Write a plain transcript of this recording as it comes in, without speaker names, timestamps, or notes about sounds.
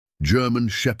German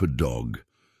Shepherd Dog.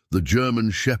 The German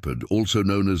Shepherd, also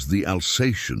known as the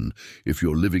Alsatian if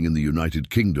you're living in the United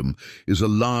Kingdom, is a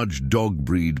large dog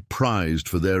breed prized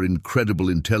for their incredible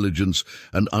intelligence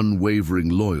and unwavering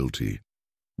loyalty.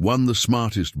 One of the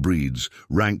smartest breeds,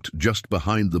 ranked just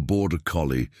behind the Border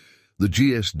Collie, the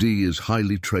GSD is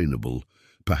highly trainable.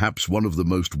 Perhaps one of the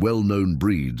most well-known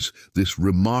breeds, this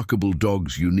remarkable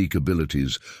dog's unique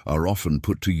abilities are often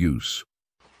put to use.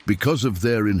 Because of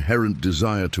their inherent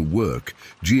desire to work,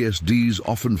 GSDs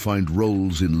often find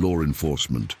roles in law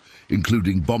enforcement,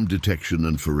 including bomb detection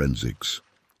and forensics.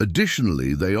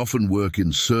 Additionally, they often work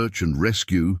in search and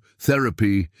rescue,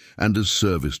 therapy, and as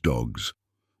service dogs.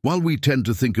 While we tend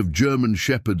to think of German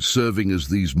Shepherds serving as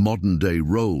these modern-day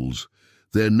roles,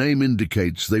 their name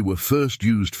indicates they were first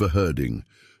used for herding.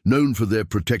 Known for their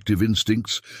protective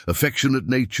instincts, affectionate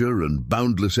nature, and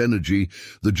boundless energy,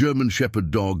 the German Shepherd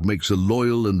dog makes a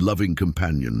loyal and loving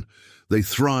companion. They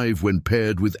thrive when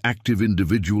paired with active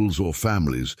individuals or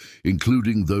families,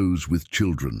 including those with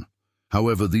children.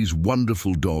 However, these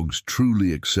wonderful dogs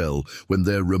truly excel when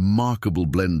their remarkable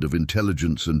blend of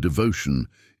intelligence and devotion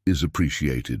is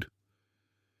appreciated.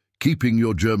 Keeping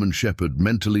your German Shepherd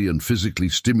mentally and physically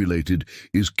stimulated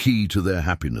is key to their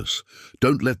happiness.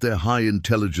 Don't let their high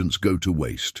intelligence go to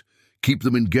waste. Keep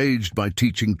them engaged by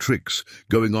teaching tricks,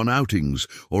 going on outings,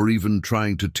 or even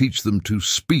trying to teach them to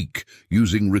speak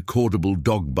using recordable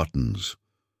dog buttons.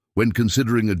 When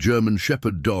considering a German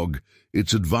Shepherd dog,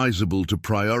 it's advisable to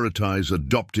prioritize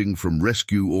adopting from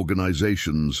rescue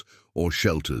organizations or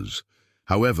shelters.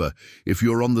 However, if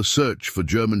you're on the search for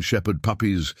German Shepherd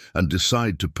puppies and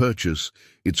decide to purchase,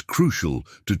 it's crucial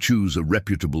to choose a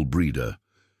reputable breeder.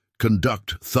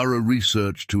 Conduct thorough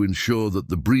research to ensure that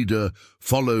the breeder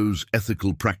follows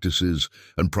ethical practices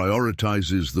and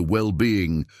prioritizes the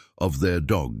well-being of their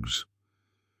dogs.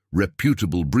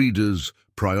 Reputable breeders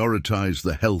prioritize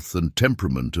the health and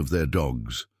temperament of their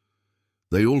dogs.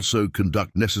 They also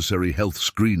conduct necessary health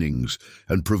screenings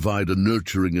and provide a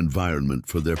nurturing environment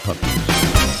for their puppies.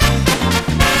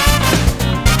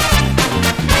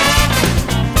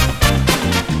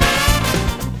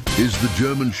 Is the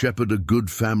German Shepherd a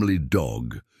good family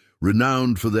dog?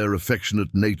 Renowned for their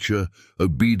affectionate nature,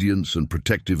 obedience, and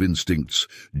protective instincts,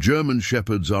 German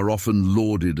Shepherds are often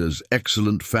lauded as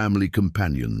excellent family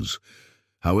companions.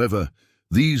 However,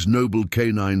 these noble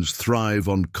canines thrive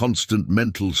on constant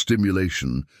mental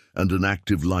stimulation and an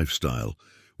active lifestyle,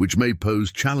 which may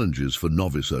pose challenges for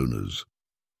novice owners.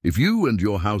 If you and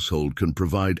your household can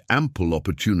provide ample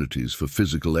opportunities for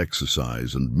physical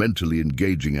exercise and mentally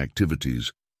engaging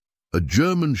activities, a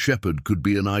German Shepherd could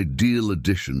be an ideal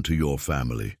addition to your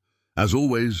family. As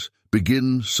always,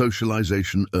 begin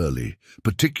socialization early,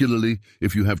 particularly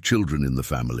if you have children in the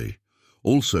family.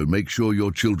 Also, make sure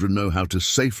your children know how to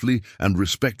safely and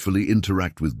respectfully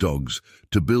interact with dogs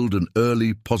to build an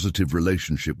early, positive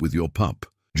relationship with your pup.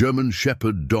 German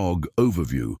Shepherd Dog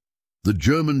Overview. The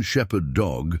German Shepherd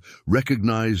dog,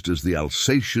 recognized as the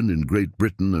Alsatian in Great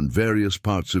Britain and various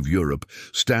parts of Europe,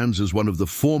 stands as one of the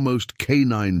foremost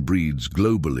canine breeds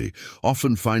globally,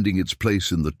 often finding its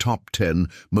place in the top 10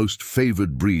 most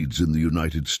favored breeds in the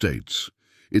United States.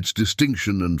 Its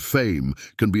distinction and fame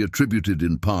can be attributed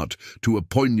in part to a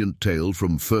poignant tale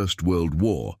from First World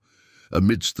War.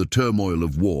 Amidst the turmoil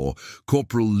of war,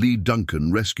 Corporal Lee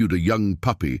Duncan rescued a young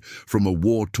puppy from a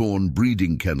war-torn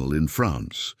breeding kennel in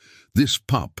France. This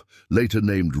pup, later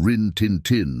named Rin Tin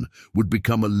Tin, would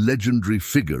become a legendary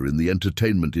figure in the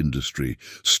entertainment industry,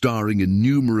 starring in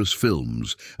numerous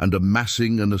films and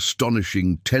amassing an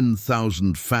astonishing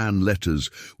 10,000 fan letters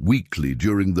weekly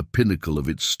during the pinnacle of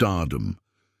its stardom.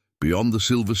 Beyond the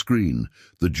silver screen,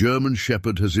 the German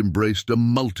Shepherd has embraced a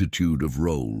multitude of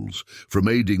roles, from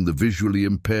aiding the visually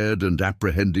impaired and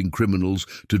apprehending criminals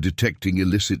to detecting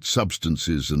illicit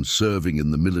substances and serving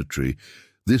in the military.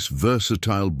 This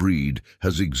versatile breed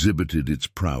has exhibited its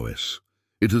prowess.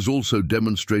 It has also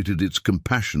demonstrated its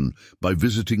compassion by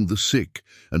visiting the sick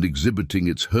and exhibiting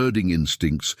its herding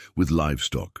instincts with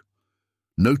livestock.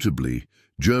 Notably,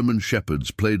 German Shepherds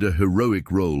played a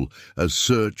heroic role as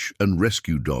search and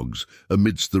rescue dogs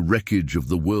amidst the wreckage of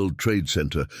the World Trade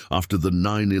Center after the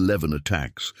 9/11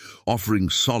 attacks, offering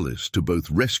solace to both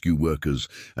rescue workers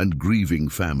and grieving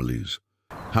families.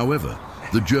 However,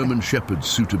 the German Shepherd's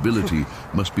suitability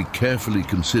must be carefully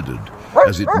considered,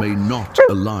 as it may not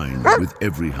align with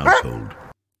every household.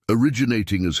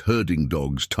 Originating as herding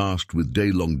dogs tasked with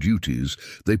day-long duties,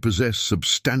 they possess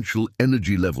substantial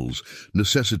energy levels,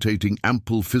 necessitating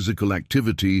ample physical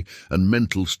activity and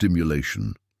mental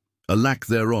stimulation. A lack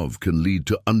thereof can lead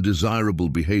to undesirable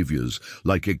behaviors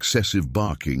like excessive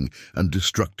barking and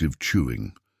destructive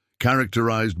chewing.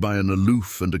 Characterized by an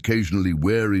aloof and occasionally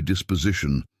wary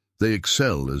disposition, they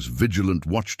excel as vigilant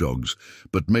watchdogs,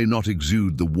 but may not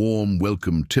exude the warm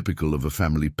welcome typical of a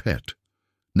family pet.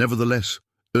 Nevertheless,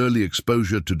 early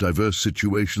exposure to diverse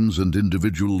situations and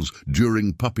individuals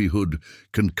during puppyhood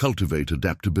can cultivate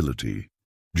adaptability.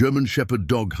 German Shepherd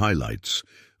dog highlights: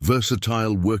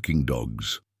 versatile working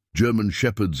dogs. German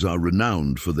Shepherds are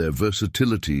renowned for their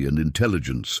versatility and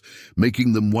intelligence,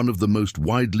 making them one of the most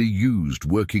widely used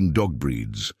working dog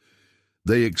breeds.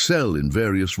 They excel in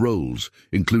various roles,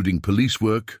 including police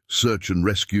work, search and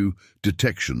rescue,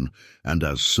 detection, and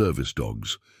as service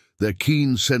dogs. Their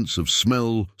keen sense of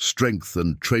smell, strength,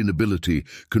 and trainability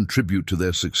contribute to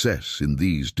their success in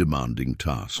these demanding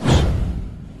tasks.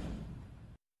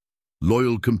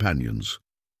 Loyal companions.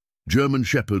 German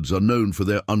Shepherds are known for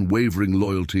their unwavering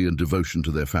loyalty and devotion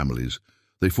to their families.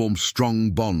 They form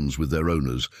strong bonds with their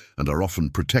owners and are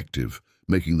often protective,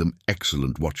 making them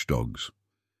excellent watchdogs.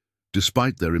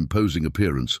 Despite their imposing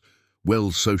appearance,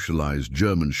 well-socialized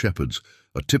German Shepherds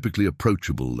are typically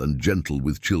approachable and gentle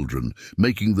with children,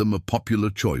 making them a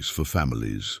popular choice for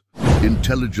families.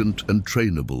 Intelligent and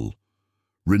trainable.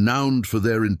 Renowned for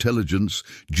their intelligence,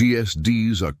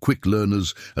 GSDs are quick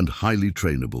learners and highly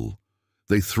trainable.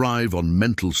 They thrive on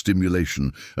mental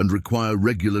stimulation and require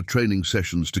regular training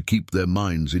sessions to keep their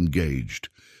minds engaged.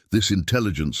 This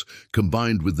intelligence,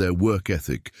 combined with their work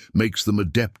ethic, makes them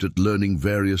adept at learning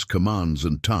various commands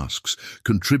and tasks,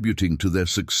 contributing to their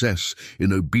success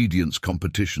in obedience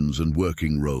competitions and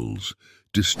working roles.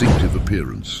 Distinctive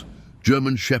appearance.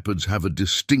 German Shepherds have a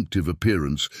distinctive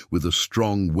appearance with a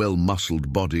strong,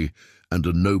 well-muscled body and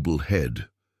a noble head.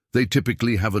 They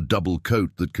typically have a double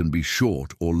coat that can be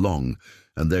short or long,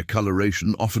 and their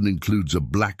coloration often includes a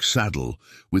black saddle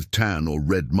with tan or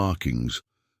red markings.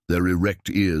 Their erect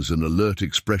ears and alert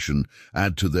expression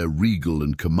add to their regal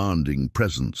and commanding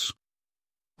presence.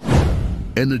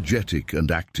 Energetic and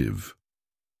active.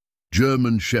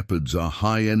 German Shepherds are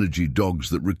high-energy dogs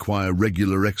that require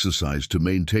regular exercise to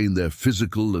maintain their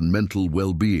physical and mental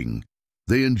well-being.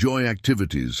 They enjoy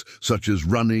activities such as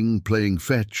running, playing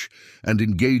fetch, and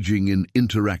engaging in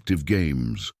interactive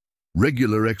games.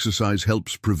 Regular exercise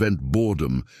helps prevent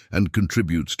boredom and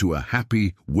contributes to a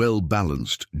happy,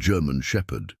 well-balanced German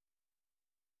Shepherd.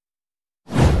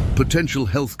 Potential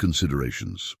health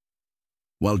considerations.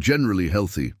 While generally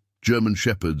healthy, German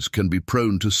Shepherds can be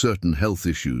prone to certain health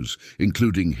issues,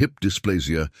 including hip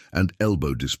dysplasia and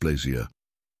elbow dysplasia.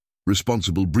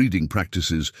 Responsible breeding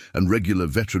practices and regular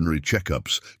veterinary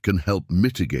checkups can help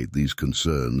mitigate these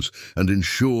concerns and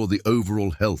ensure the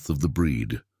overall health of the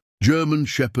breed. German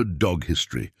Shepherd dog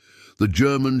history. The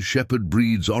German Shepherd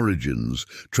breed's origins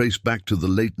trace back to the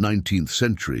late 19th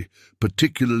century,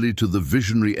 particularly to the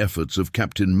visionary efforts of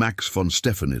Captain Max von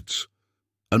Stephanitz.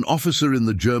 An officer in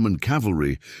the German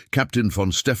cavalry, Captain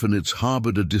von Stephanitz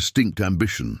harbored a distinct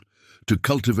ambition: to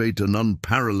cultivate an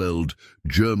unparalleled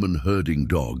German herding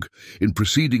dog. In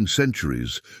preceding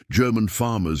centuries, German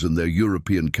farmers and their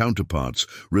European counterparts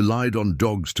relied on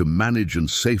dogs to manage and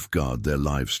safeguard their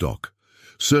livestock.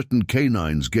 Certain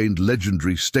canines gained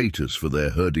legendary status for their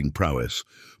herding prowess,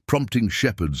 prompting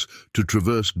shepherds to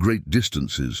traverse great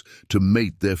distances to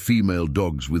mate their female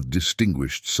dogs with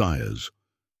distinguished sires.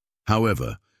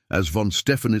 However, as von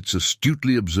Stephanitz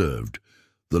astutely observed,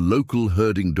 the local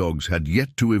herding dogs had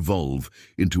yet to evolve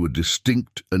into a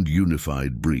distinct and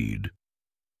unified breed.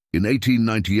 In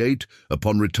 1898,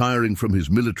 upon retiring from his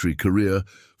military career,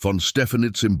 von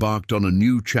Stephanitz embarked on a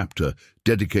new chapter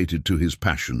dedicated to his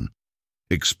passion,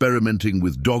 experimenting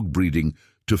with dog breeding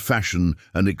to fashion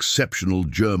an exceptional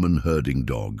German herding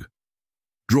dog.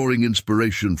 Drawing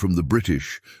inspiration from the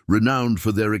British, renowned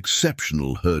for their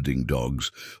exceptional herding dogs,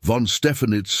 von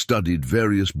Stephanitz studied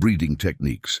various breeding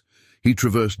techniques. He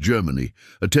traversed Germany,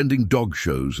 attending dog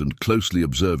shows and closely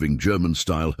observing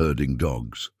German-style herding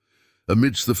dogs.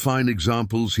 Amidst the fine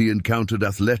examples he encountered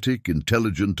athletic,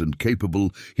 intelligent, and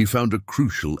capable, he found a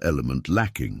crucial element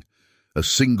lacking: a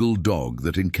single dog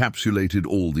that encapsulated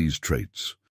all these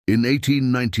traits. In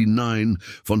 1899,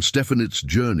 von Stephanitz's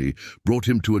journey brought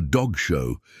him to a dog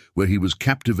show where he was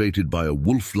captivated by a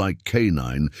wolf-like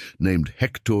canine named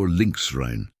Hector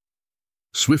Linksrein.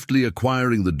 Swiftly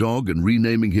acquiring the dog and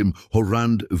renaming him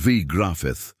Horand v.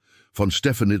 Grafeth, von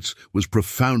Stephanitz was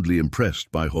profoundly impressed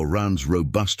by Horand's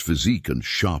robust physique and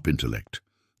sharp intellect.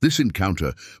 This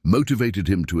encounter motivated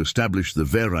him to establish the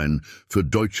Verein für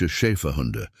Deutsche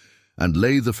Schäferhunde and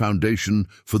lay the foundation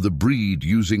for the breed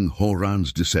using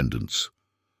Horand's descendants.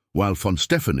 While von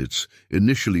Stephanitz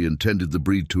initially intended the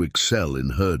breed to excel in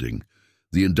herding,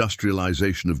 the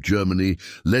industrialization of Germany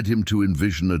led him to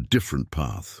envision a different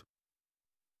path.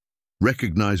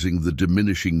 Recognizing the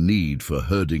diminishing need for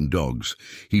herding dogs,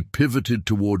 he pivoted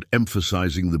toward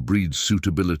emphasizing the breed's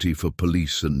suitability for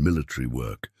police and military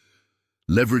work.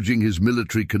 Leveraging his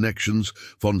military connections,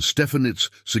 von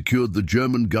Stephanitz secured the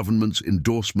German government's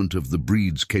endorsement of the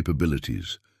breed's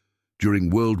capabilities. During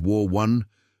World War I,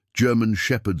 German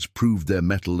Shepherds proved their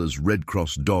mettle as Red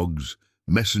Cross dogs,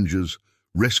 messengers,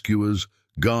 rescuers,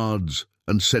 guards,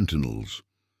 and sentinels.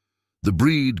 The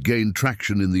breed gained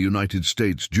traction in the United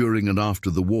States during and after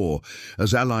the war,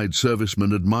 as Allied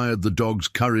servicemen admired the dog's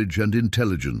courage and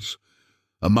intelligence.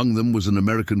 Among them was an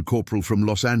American corporal from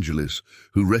Los Angeles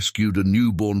who rescued a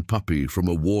newborn puppy from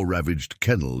a war-ravaged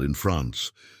kennel in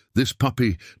France. This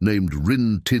puppy, named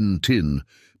Rin Tin Tin,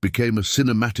 became a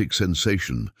cinematic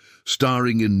sensation,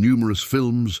 starring in numerous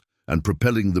films and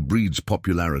propelling the breed's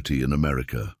popularity in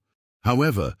America.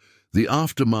 However, the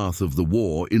aftermath of the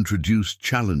war introduced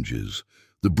challenges.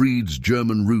 The breed's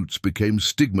German roots became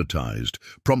stigmatized,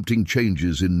 prompting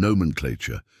changes in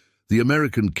nomenclature. The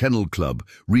American Kennel Club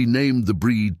renamed the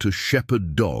breed to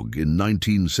Shepherd Dog in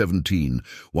 1917,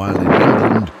 while in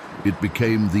England it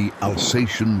became the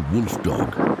Alsatian Wolf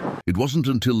Dog. It wasn't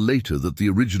until later that the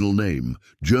original name,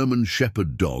 German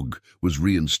Shepherd Dog, was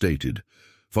reinstated.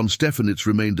 Von Stephanitz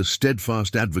remained a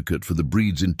steadfast advocate for the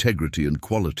breed's integrity and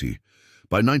quality.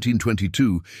 By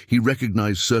 1922, he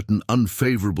recognized certain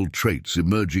unfavorable traits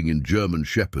emerging in German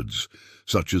Shepherds,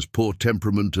 such as poor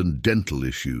temperament and dental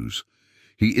issues.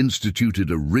 He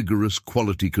instituted a rigorous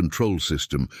quality control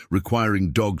system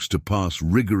requiring dogs to pass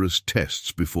rigorous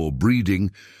tests before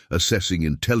breeding, assessing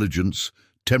intelligence,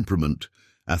 temperament,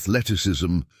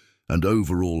 athleticism, and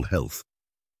overall health.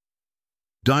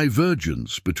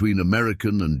 Divergence between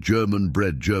American and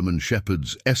German-bred German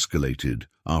Shepherds escalated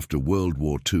after World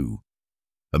War II.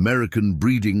 American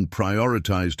breeding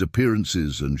prioritized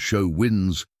appearances and show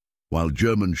wins, while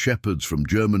German Shepherds from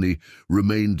Germany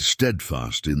remained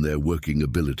steadfast in their working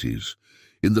abilities.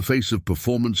 In the face of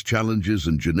performance challenges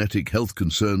and genetic health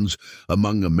concerns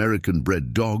among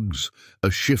American-bred dogs, a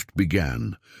shift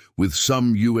began, with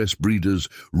some U.S. breeders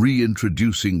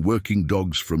reintroducing working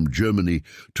dogs from Germany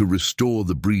to restore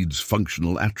the breed's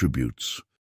functional attributes.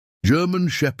 German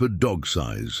Shepherd dog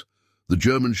size. The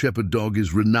German Shepherd dog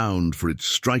is renowned for its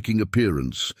striking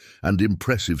appearance and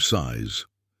impressive size.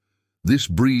 This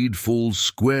breed falls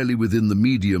squarely within the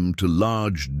medium to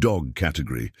large dog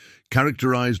category,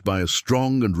 characterized by a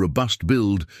strong and robust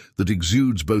build that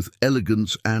exudes both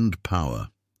elegance and power.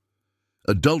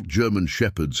 Adult German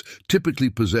Shepherds typically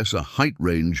possess a height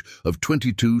range of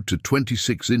 22 to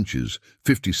 26 inches,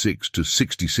 56 to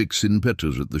 66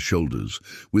 centimeters at the shoulders,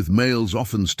 with males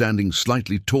often standing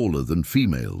slightly taller than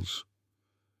females.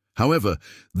 However,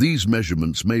 these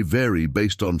measurements may vary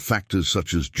based on factors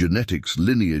such as genetics,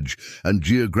 lineage, and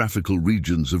geographical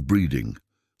regions of breeding.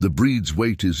 The breed's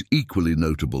weight is equally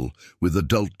notable, with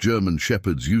adult German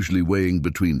Shepherds usually weighing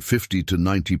between 50 to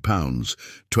 90 pounds,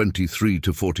 23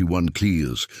 to 41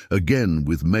 kilos, again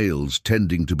with males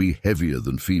tending to be heavier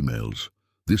than females.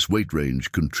 This weight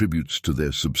range contributes to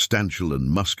their substantial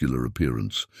and muscular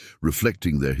appearance,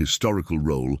 reflecting their historical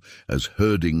role as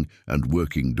herding and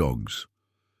working dogs.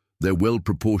 Their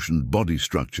well-proportioned body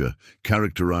structure,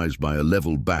 characterized by a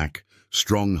level back,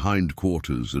 strong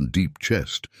hindquarters and deep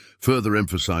chest, further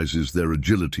emphasizes their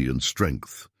agility and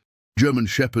strength. German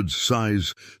Shepherd's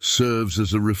size serves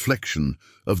as a reflection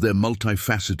of their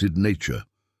multifaceted nature.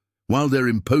 While their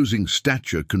imposing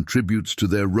stature contributes to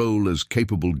their role as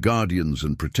capable guardians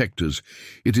and protectors,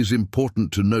 it is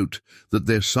important to note that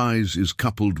their size is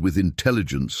coupled with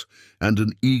intelligence and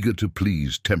an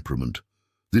eager-to-please temperament.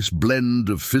 This blend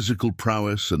of physical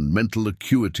prowess and mental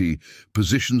acuity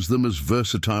positions them as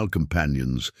versatile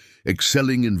companions,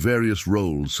 excelling in various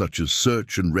roles such as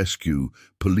search and rescue,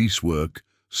 police work,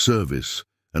 service,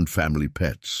 and family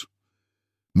pets.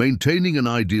 Maintaining an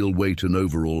ideal weight and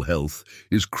overall health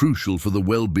is crucial for the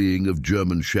well-being of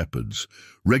German Shepherds.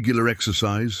 Regular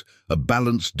exercise, a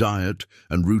balanced diet,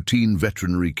 and routine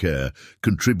veterinary care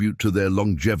contribute to their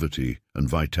longevity and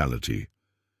vitality.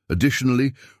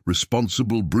 Additionally,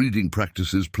 responsible breeding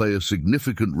practices play a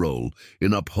significant role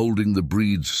in upholding the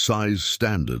breed's size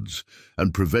standards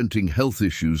and preventing health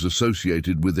issues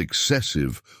associated with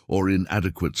excessive or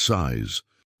inadequate size.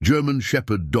 German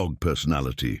Shepherd dog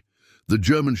personality. The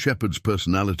German Shepherd's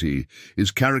personality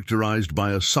is characterized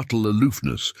by a subtle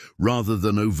aloofness rather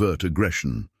than overt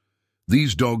aggression.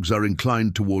 These dogs are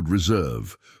inclined toward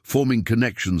reserve, forming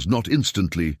connections not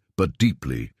instantly but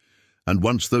deeply. And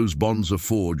once those bonds are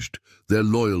forged, their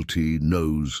loyalty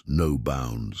knows no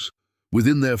bounds.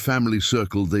 Within their family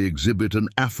circle, they exhibit an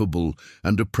affable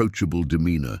and approachable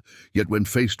demeanor, yet when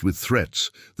faced with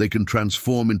threats, they can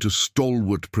transform into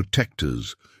stalwart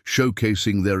protectors,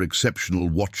 showcasing their exceptional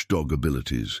watchdog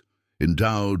abilities.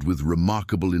 Endowed with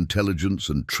remarkable intelligence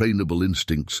and trainable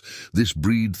instincts, this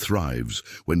breed thrives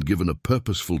when given a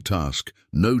purposeful task.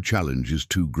 No challenge is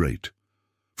too great.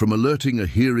 From alerting a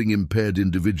hearing-impaired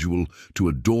individual to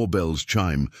a doorbell's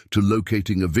chime to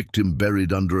locating a victim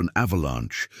buried under an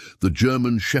avalanche, the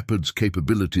German Shepherd's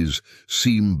capabilities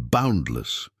seem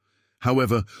boundless.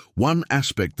 However, one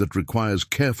aspect that requires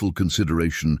careful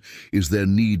consideration is their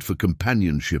need for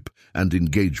companionship and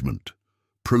engagement.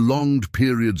 Prolonged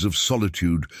periods of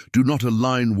solitude do not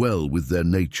align well with their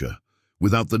nature.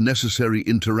 Without the necessary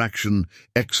interaction,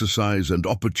 exercise, and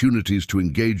opportunities to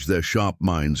engage their sharp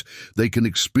minds, they can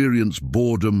experience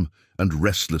boredom and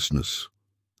restlessness.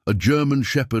 A German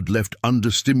Shepherd left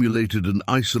understimulated and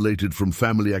isolated from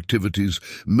family activities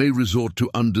may resort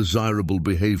to undesirable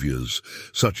behaviors,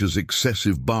 such as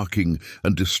excessive barking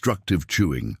and destructive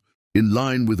chewing. In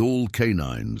line with all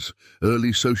canines,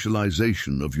 early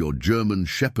socialization of your German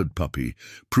Shepherd puppy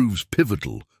proves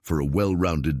pivotal for a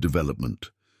well-rounded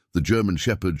development. The German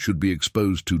Shepherd should be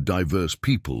exposed to diverse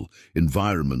people,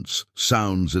 environments,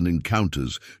 sounds, and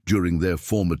encounters during their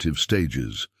formative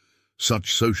stages.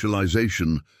 Such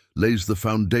socialization lays the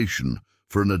foundation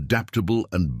for an adaptable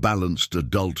and balanced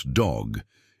adult dog,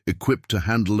 equipped to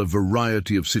handle a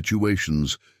variety of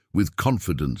situations with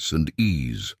confidence and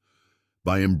ease.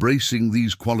 By embracing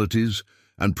these qualities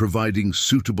and providing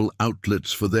suitable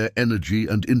outlets for their energy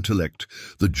and intellect,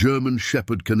 the German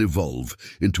Shepherd can evolve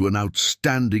into an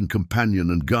outstanding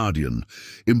companion and guardian,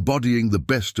 embodying the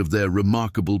best of their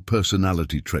remarkable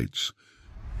personality traits.